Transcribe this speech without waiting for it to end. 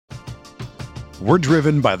We're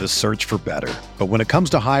driven by the search for better. But when it comes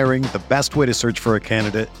to hiring, the best way to search for a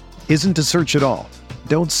candidate isn't to search at all.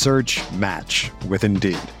 Don't search, match with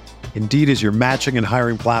Indeed. Indeed is your matching and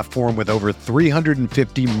hiring platform with over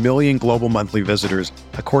 350 million global monthly visitors,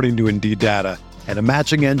 according to Indeed data, and a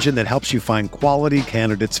matching engine that helps you find quality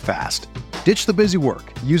candidates fast. Ditch the busy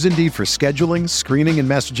work. Use Indeed for scheduling, screening, and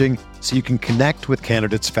messaging so you can connect with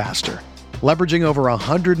candidates faster. Leveraging over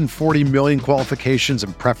 140 million qualifications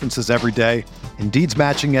and preferences every day, Indeed's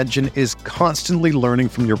matching engine is constantly learning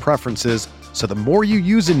from your preferences, so the more you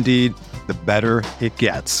use Indeed, the better it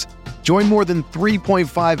gets. Join more than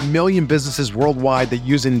 3.5 million businesses worldwide that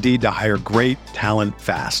use Indeed to hire great talent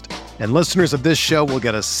fast. And listeners of this show will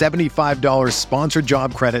get a $75 sponsored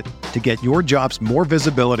job credit to get your jobs more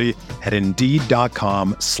visibility at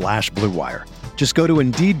Indeed.com/Blue Wire. Just go to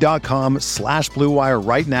Indeed.com/Blue Wire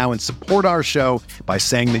right now and support our show by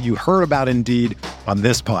saying that you heard about Indeed on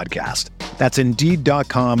this podcast. That's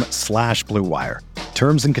Indeed.com/Blue Wire.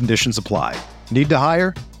 Terms and conditions apply. Need to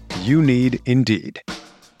hire? You need Indeed.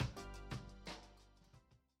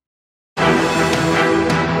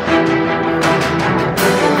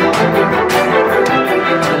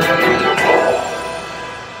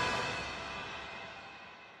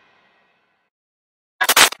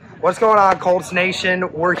 What's going on, Colts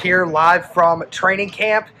Nation? We're here live from training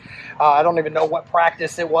camp. I don't even know what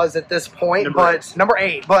practice it was at this point, number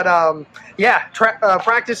eight. But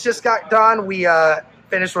practice just got done. We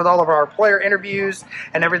finished with all of our player interviews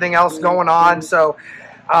and everything else going on. So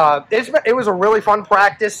it was a really fun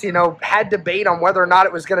practice. You know, had debate on whether or not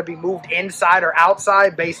it was going to be moved inside or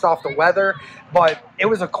outside based off the weather. But it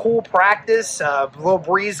was a cool practice, a little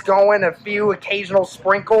breeze going, a few occasional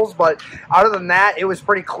sprinkles. But other than that, it was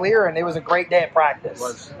pretty clear, and it was a great day at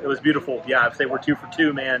practice. It was beautiful. Yeah, I'd say we're 2 for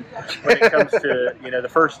 2, man. When it comes to, the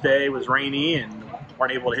first day was rainy and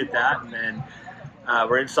weren't able to hit that. And then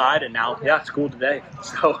we're inside, and now, it's cool today.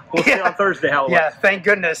 So we'll see on Thursday how it was. Yeah, thank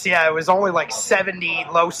goodness. Yeah, it was only like 70,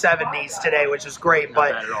 low 70s today, which is great.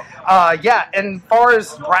 Not bad at all. And as far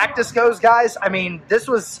as practice goes, guys, I mean, this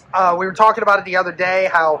was, we were talking about it the other day,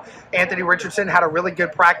 how Anthony Richardson had a really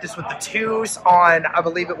good practice with the twos on, I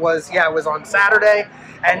believe it was on Saturday.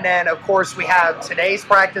 And then, of course, we have today's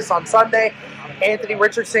practice on Sunday. Anthony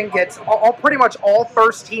Richardson gets pretty much all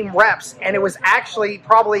first-team reps, and it was actually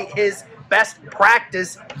probably his best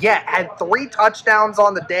practice yet. Had 3 touchdowns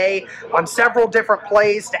on the day on several different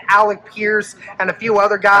plays to Alec Pierce and a few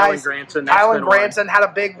other guys. Kylan Granson had a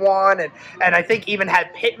big one, and I think even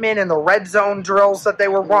had Pittman in the red zone drills that they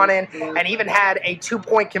were running, and even had a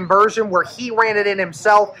 2-point conversion where he ran it in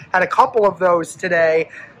himself. Had a couple of those today.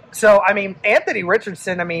 So, I mean, Anthony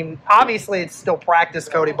Richardson, obviously it's still practice,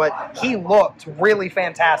 Cody, but he looked really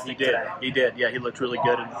fantastic today. He did. Yeah, he looked really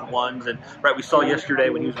good in the ones. And, we saw yesterday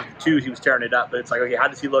when he was with the twos, he was tearing it up. But it's like, okay, how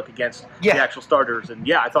does he look against the actual starters? And,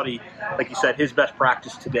 I thought he, like you said, his best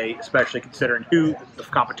practice today, especially considering who the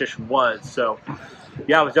competition was. So,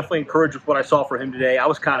 I was definitely encouraged with what I saw for him today. I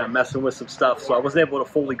was kind of messing with some stuff, so I wasn't able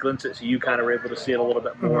to fully glimpse it, so you kind of were able to see it a little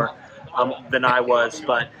bit more than I was.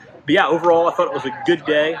 But overall, I thought it was a good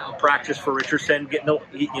day of practice for Richardson.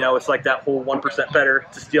 It's like that whole 1% better,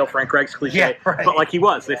 to steal Frank Gregg's cliche. Yeah, right. But like he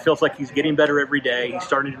was. It feels like he's getting better every day. He's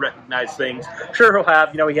starting to recognize things. Sure, he'll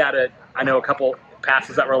have, he had a couple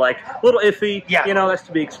passes that were like a little iffy. Yeah. That's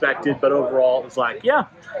to be expected. But overall, it was like, I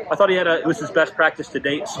thought it was his best practice to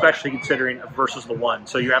date, especially considering versus the one.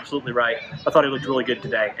 So you're absolutely right. I thought he looked really good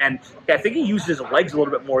today. And I think he used his legs a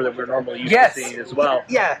little bit more than we're normally used to seeing as well.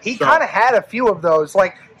 Yeah, he kind of had a few of those.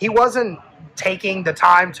 Like, he wasn't taking the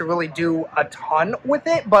time to really do a ton with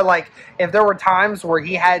it, but if there were times where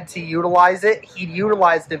he had to utilize it, he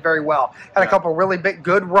utilized it very well. Had a couple really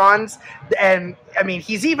good runs, and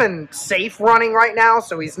he's even safe running right now,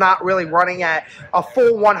 so he's not really running at a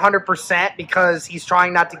full 100% because he's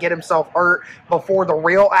trying not to get himself hurt before the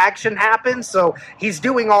real action happens. So he's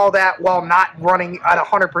doing all that while not running at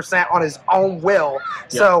 100% on his own will.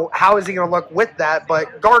 So how is he going to look with that?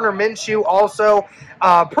 But Gardner Minshew also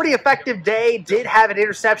pretty effective day. Did have an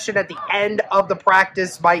interception at the end of the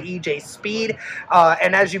practice by E.J. Speed.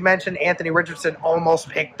 And as you mentioned, Anthony Richardson almost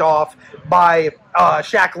picked off by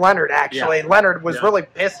Shaq Leonard, actually. Yeah. Leonard was really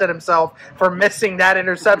pissed at himself for missing that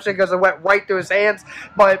interception because it went right through his hands.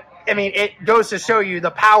 But I mean, it goes to show you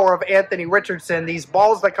the power of Anthony Richardson. These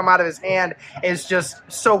balls that come out of his hand is just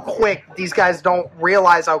so quick. These guys don't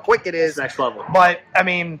realize how quick it is. Next level. But, I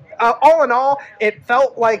mean, all in all, it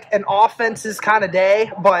felt like an offense's kind of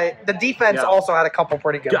day, but the defense also had a couple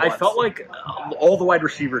pretty good ones. I felt like all the wide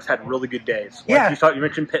receivers had really good days. Like you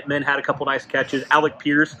mentioned Pittman had a couple nice catches. Alec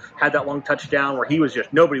Pierce had that long touchdown where he was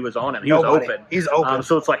just, nobody was on him. He was open. He's open.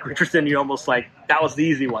 So it's like Richardson, you almost like, that was the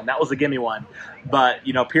easy one. That was the gimme one. But,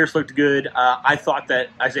 Pierce looked good. I thought that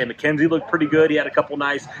Isaiah McKenzie looked pretty good. He had a couple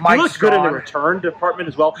nice. He looked good in the return department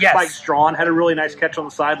as well. Yes. Mike Strawn had a really nice catch on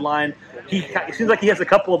the sideline. It seems like he has a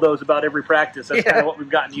couple of those about every practice. That's kind of what we've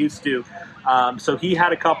gotten used to. So he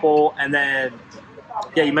had a couple, and then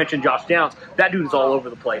you mentioned Josh Downs. That dude is all over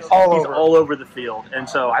the place. He's all over the field, and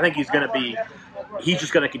so I think he's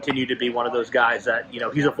just going to continue to be one of those guys that,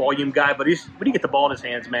 he's a volume guy, but when you get the ball in his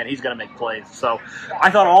hands, man, he's going to make plays. So I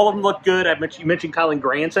thought all of them looked good. You mentioned Kylan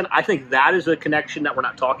Granson. I think that is a connection that we're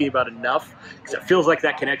not talking about enough because it feels like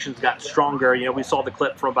that connection's got stronger. We saw the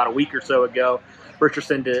clip from about a week or so ago,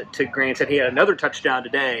 Richardson to Granson. He had another touchdown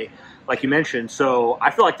today, like you mentioned. So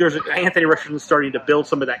I feel like there's Anthony Richardson starting to build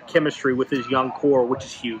some of that chemistry with his young core, which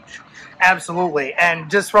is huge. Absolutely.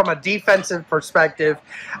 And just from a defensive perspective,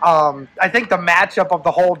 I think the matchup of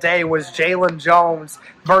the whole day was Jalen Jones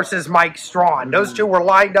versus Mike Strawn. Those two were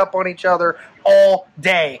lined up on each other all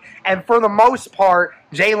day. And for the most part,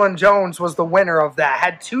 Jalen Jones was the winner of that.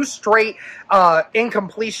 Had 2 straight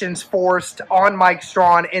incompletions forced on Mike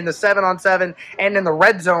Strawn in the 7-on-7 and in the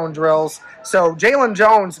red zone drills. So Jalen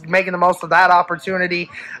Jones making the most of that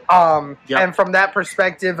opportunity. And from that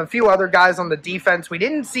perspective, a few other guys on the defense. We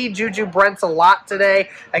didn't see Juju Brents a lot today.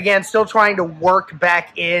 Again, still trying to work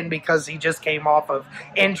back in because he just came off of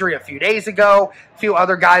injury a few days ago. A few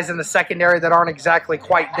other guys in the secondary that aren't exactly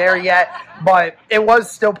quite there yet. But it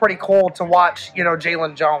was still pretty cool to watch,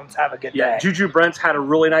 Jalen Jones have a good day. Juju Brents had a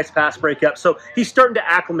really nice pass breakup. So he's starting to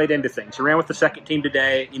acclimate into things. He ran with the second team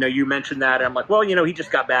today. You mentioned that. And I'm like, well, he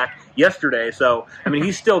just got back yesterday. So,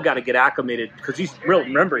 he's still got to get acclimated because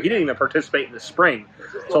remember, he didn't even participate in the spring.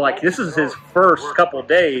 So, this is his first couple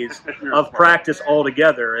days of practice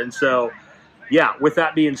altogether. And so, with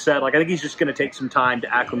that being said, I think he's just going to take some time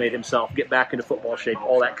to acclimate himself, get back into football shape,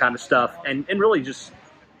 all that kind of stuff, and really just,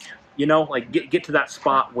 get to that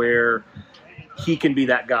spot where he can be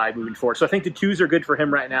that guy moving forward. So I think the 2s are good for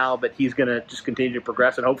him right now, but he's going to just continue to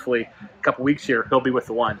progress, and hopefully a couple weeks here he'll be with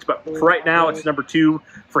the 1s. But for right now, it's number 2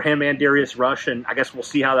 for him and Darius Rush, and I guess we'll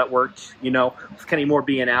see how that works, with Kenny Moore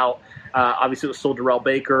being out. Obviously, it was still Darrell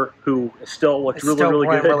Baker, who still looked really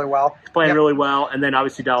good. Really well. Playing really well. And then,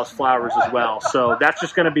 obviously, Dallas Flowers as well. So that's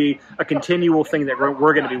just going to be a continual thing that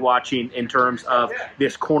we're going to be watching in terms of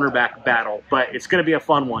this cornerback battle. But it's going to be a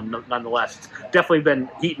fun one, nonetheless. It's definitely been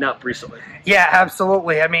heating up recently. Yeah,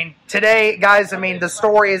 absolutely. Today, guys, the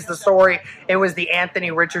story is the story. It was the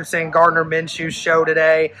Anthony Richardson, Gardner Minshew show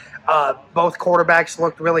today. Both quarterbacks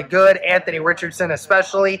looked really good, Anthony Richardson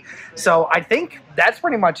especially. So I think that's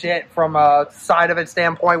pretty much it from a side of it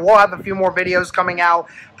standpoint. We'll have a few more videos coming out,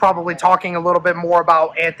 probably talking a little bit more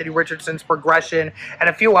about Anthony Richardson's progression and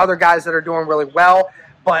a few other guys that are doing really well.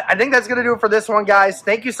 But I think that's going to do it for this one, guys.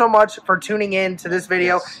 Thank you so much for tuning in to this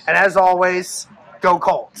video. And as always, go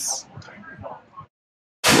Colts.